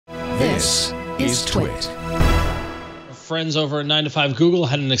This is TWiT. Friends over at 9 to 5 Google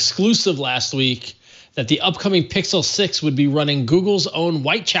had an exclusive last week that the upcoming Pixel 6 would be running Google's own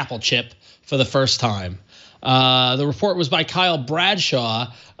Whitechapel chip for the first time. The report was by Kyle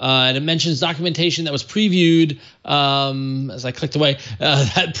Bradshaw, and it mentions documentation that was previewed, as I clicked away,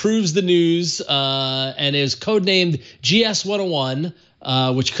 that proves the news, and is codenamed GS101,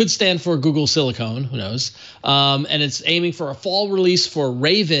 which could stand for Google Silicon, who knows, and it's aiming for a fall release for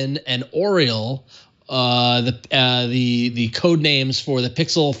Raven and Oriole, the code names for the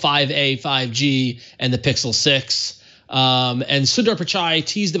Pixel 5a, 5G, and the Pixel 6. And Sundar Pichai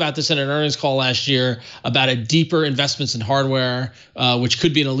teased about this in an earnings call last year about a deeper investments in hardware, which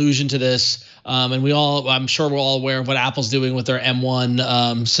could be an allusion to this. And I'm sure we're all aware of what Apple's doing with their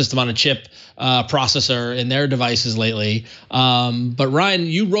M1 system on a chip processor in their devices lately. But Ryan,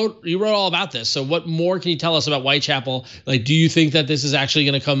 you wrote all about this. So what more can you tell us about Whitechapel? Like, do you think that this is actually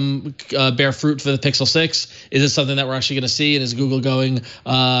going to come bear fruit for the Pixel 6? Is it something that we're actually going to see? And is Google going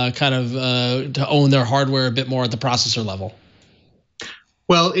to own their hardware a bit more at the processor level?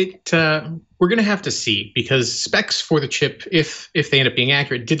 Well, we're going to have to see, because specs for the chip, if they end up being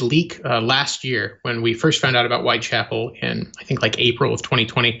accurate, did leak last year when we first found out about Whitechapel in, I think, like April of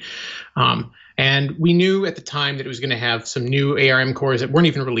 2020. And we knew at the time that it was going to have some new ARM cores that weren't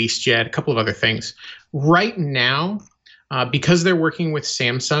even released yet, a couple of other things. Right now, because they're working with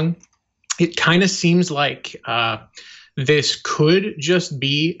Samsung, it kind of seems like this could just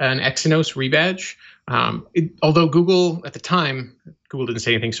be an Exynos rebadge. Although Google at the time, Google didn't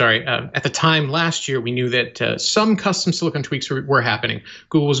say anything, sorry. At the time last year, we knew that some custom silicon tweaks were happening.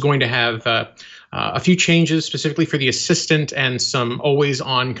 Google was going to have a few changes specifically for the Assistant and some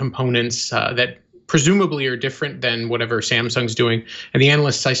always-on components that presumably are different than whatever Samsung's doing. And the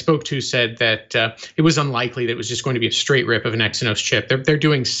analysts I spoke to said that it was unlikely that it was just going to be a straight rip of an Exynos chip. They're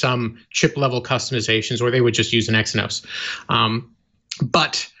doing some chip-level customizations, or they would just use an Exynos.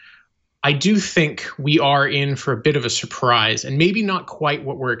 But I do think we are in for a bit of a surprise, and maybe not quite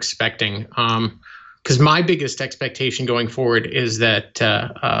what we're expecting. Because my biggest expectation going forward is that,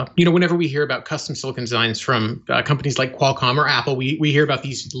 whenever we hear about custom silicon designs from companies like Qualcomm or Apple, we hear about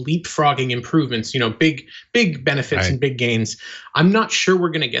these leapfrogging improvements, big benefits and big gains. I'm not sure we're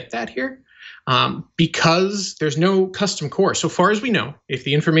going to get that here. Because there's no custom core. So far as we know, if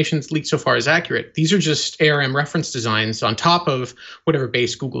the information that's leaked so far is accurate, these are just ARM reference designs on top of whatever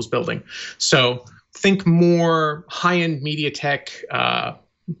base Google's building. So think more high-end MediaTek,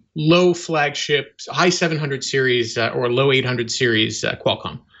 low flagship, high 700 series or low 800 series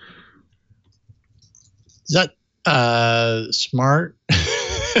Qualcomm. Is that smart?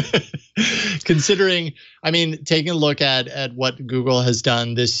 Considering, taking a look at what Google has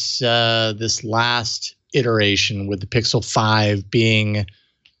done this last iteration with the Pixel 5 being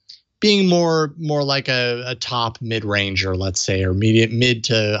more like a top mid-ranger, let's say, or mid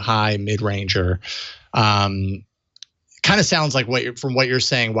to high mid-ranger. Kind of sounds like from what you're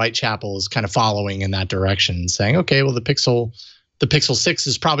saying, Whitechapel is kind of following in that direction, saying, okay, well, the Pixel 6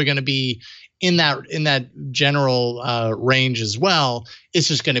 is probably going to be in that general range as well. It's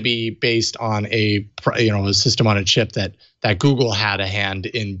just going to be based on a system on a chip that Google had a hand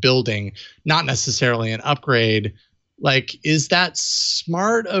in building, not necessarily an upgrade. Like, is that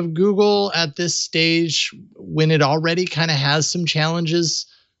smart of Google at this stage when it already kind of has some challenges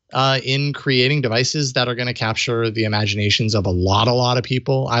in creating devices that are going to capture the imaginations of a lot of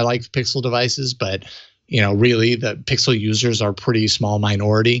people? I like Pixel devices, but really the Pixel users are a pretty small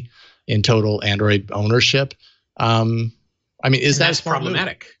minority in total Android ownership. Is that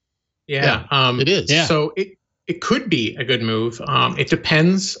problematic? Yeah, it is. Yeah. So it could be a good move. It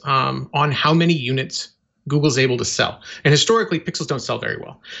depends on how many units Google's able to sell. And historically, Pixels don't sell very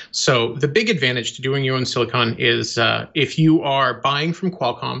well. So the big advantage to doing your own silicon is if you are buying from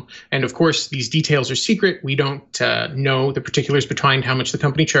Qualcomm, and of course, these details are secret. We don't know the particulars behind how much the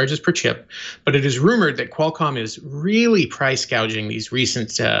company charges per chip, but it is rumored that Qualcomm is really price gouging these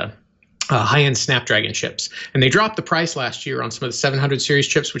recent high-end Snapdragon chips. And they dropped the price last year on some of the 700 series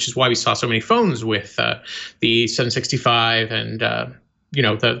chips, which is why we saw so many phones with the 765 and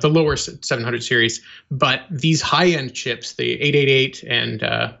the lower 700 series. But these high-end chips, the 888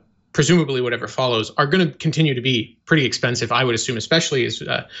 and presumably whatever follows, are going to continue to be pretty expensive, I would assume, especially as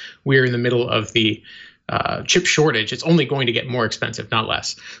we're in the middle of the chip shortage. It's only going to get more expensive, not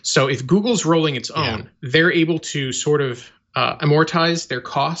less. So if Google's rolling its own, they're able to sort of amortize their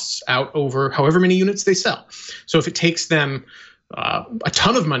costs out over however many units they sell. So if it takes them a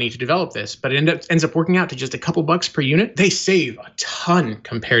ton of money to develop this, but it ends up working out to just a couple bucks per unit, they save a ton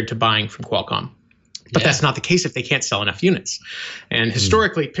compared to buying from Qualcomm. But that's not the case if they can't sell enough units. And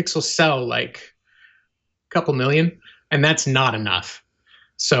historically, Pixels sell like a couple million, and that's not enough.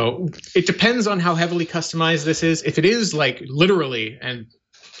 So it depends on how heavily customized this is. If it is like literally, and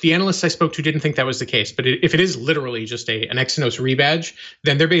the analysts I spoke to didn't think that was the case, but if it is literally just an Exynos rebadge,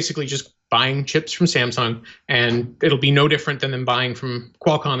 then they're basically just buying chips from Samsung, and it'll be no different than them buying from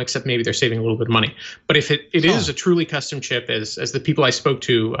Qualcomm, except maybe they're saving a little bit of money. But if it is a truly custom chip, as the people I spoke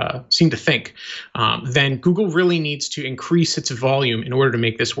to seem to think, then Google really needs to increase its volume in order to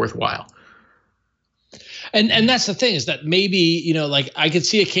make this worthwhile. And that's the thing, is that maybe, like I could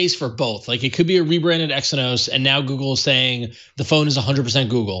see a case for both. Like it could be a rebranded Exynos, and now Google is saying the phone is 100%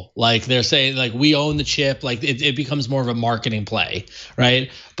 Google. Like they're saying like we own the chip. Like it becomes more of a marketing play, right?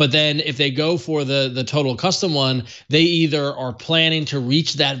 But then if they go for the total custom one, they either are planning to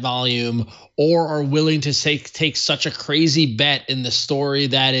reach that volume or are willing to take such a crazy bet in the story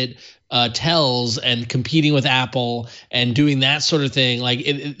that it tells, and competing with Apple and doing that sort of thing. Like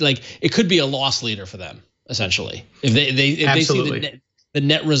it could be a loss leader for them. Essentially, if they see the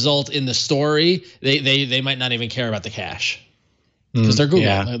net result in the story, they might not even care about the cash because they're Google.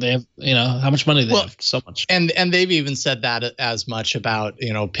 Yeah. They have how much money they have, so much. And they've even said that as much about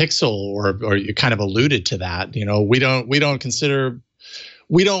Pixel, or you kind of alluded to that.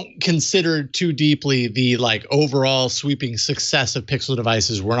 We don't consider too deeply the like overall sweeping success of Pixel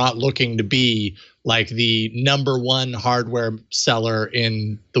devices. We're not looking to be like the #1 hardware seller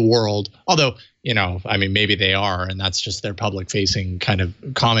in the world, although maybe they are, and that's just their public-facing kind of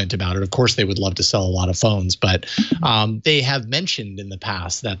comment about it. Of course, they would love to sell a lot of phones, but they have mentioned in the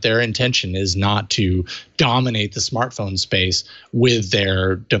past that their intention is not to dominate the smartphone space with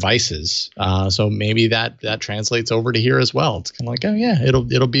their devices. So maybe that translates over to here as well. It's kind of like, oh yeah,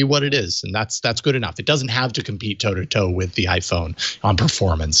 it'll be what it is, and that's good enough. It doesn't have to compete toe-to-toe with the iPhone on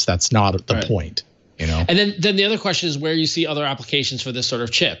performance. That's not the point. And then the other question is where you see other applications for this sort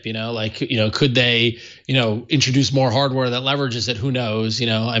of chip. Could they introduce more hardware that leverages it? Who knows?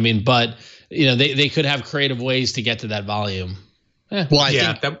 But they could have creative ways to get to that volume. Well, I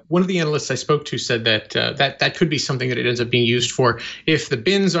think that one of the analysts I spoke to said that that could be something that it ends up being used for if the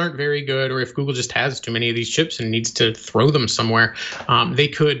bins aren't very good, or if Google just has too many of these chips and needs to throw them somewhere. They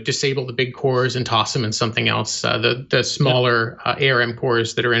could disable the big cores and toss them in something else. The smaller ARM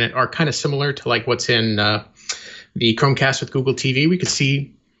cores that are in it are kind of similar to like what's in the Chromecast with Google TV. We could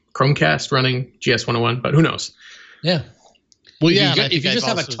see Chromecast running GS101, but who knows? Yeah. Well, if you just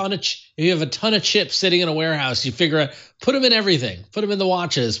have a ton of chips sitting in a warehouse, you figure out, put them in everything, put them in the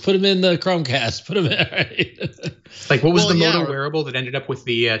watches, put them in the Chromecast, put them in. Right? Like what was the Moto wearable that ended up with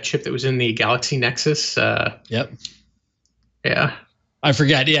the chip that was in the Galaxy Nexus? Yep. Yeah. I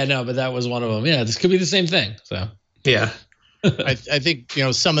forget. Yeah, no, but that was one of them. Yeah, this could be the same thing. So. Yeah. I think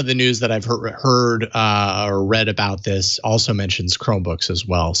some of the news that I've heard or read about this also mentions Chromebooks as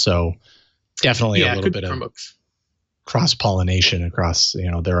well. So definitely a little bit of Chromebooks. Cross-pollination across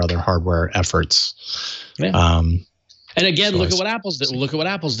their other hardware efforts. And again, look at what Apple's doing. Look at what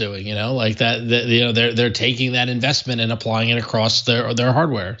Apple's doing. Like that. They're taking that investment and applying it across their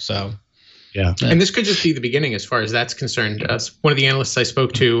hardware. So yeah. And this could just be the beginning as far as that's concerned. One of the analysts I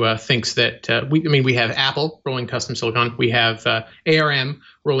spoke to thinks that we have Apple rolling custom silicon. We have ARM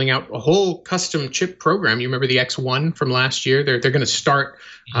rolling out a whole custom chip program. You remember the X1 from last year? They're going to start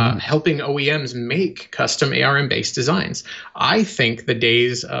helping OEMs make custom ARM-based designs. I think the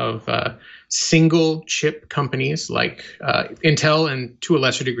days of single chip companies like Intel and to a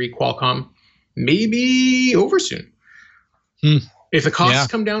lesser degree Qualcomm may be over soon. If the costs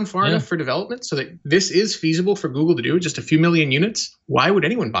come down far enough for development so that this is feasible for Google to do, just a few million units, why would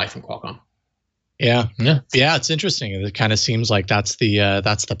anyone buy from Qualcomm? Yeah. It's interesting. It kind of seems like that's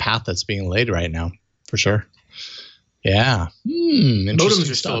the path that's being laid right now, for sure. Yeah.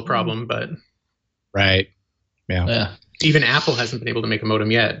 Modems are still a problem, but right. Yeah. Even Apple hasn't been able to make a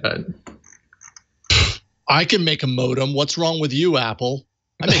modem yet, but I can make a modem. What's wrong with you, Apple?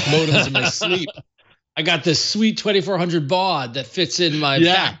 I make modems in my sleep. I got this sweet 2400 baud that fits in my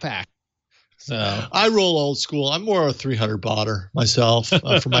backpack. So I roll old school. I'm more a 300 bauder myself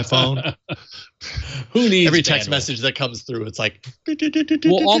for my phone. Who needs every text message that comes through? It's like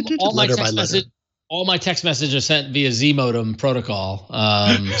all my text messages are sent via Z modem protocol.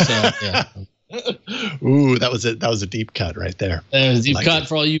 So yeah. Ooh, that was a deep cut right there. That was a deep cut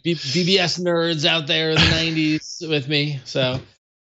for all you BBS nerds out there in the 90s with me. So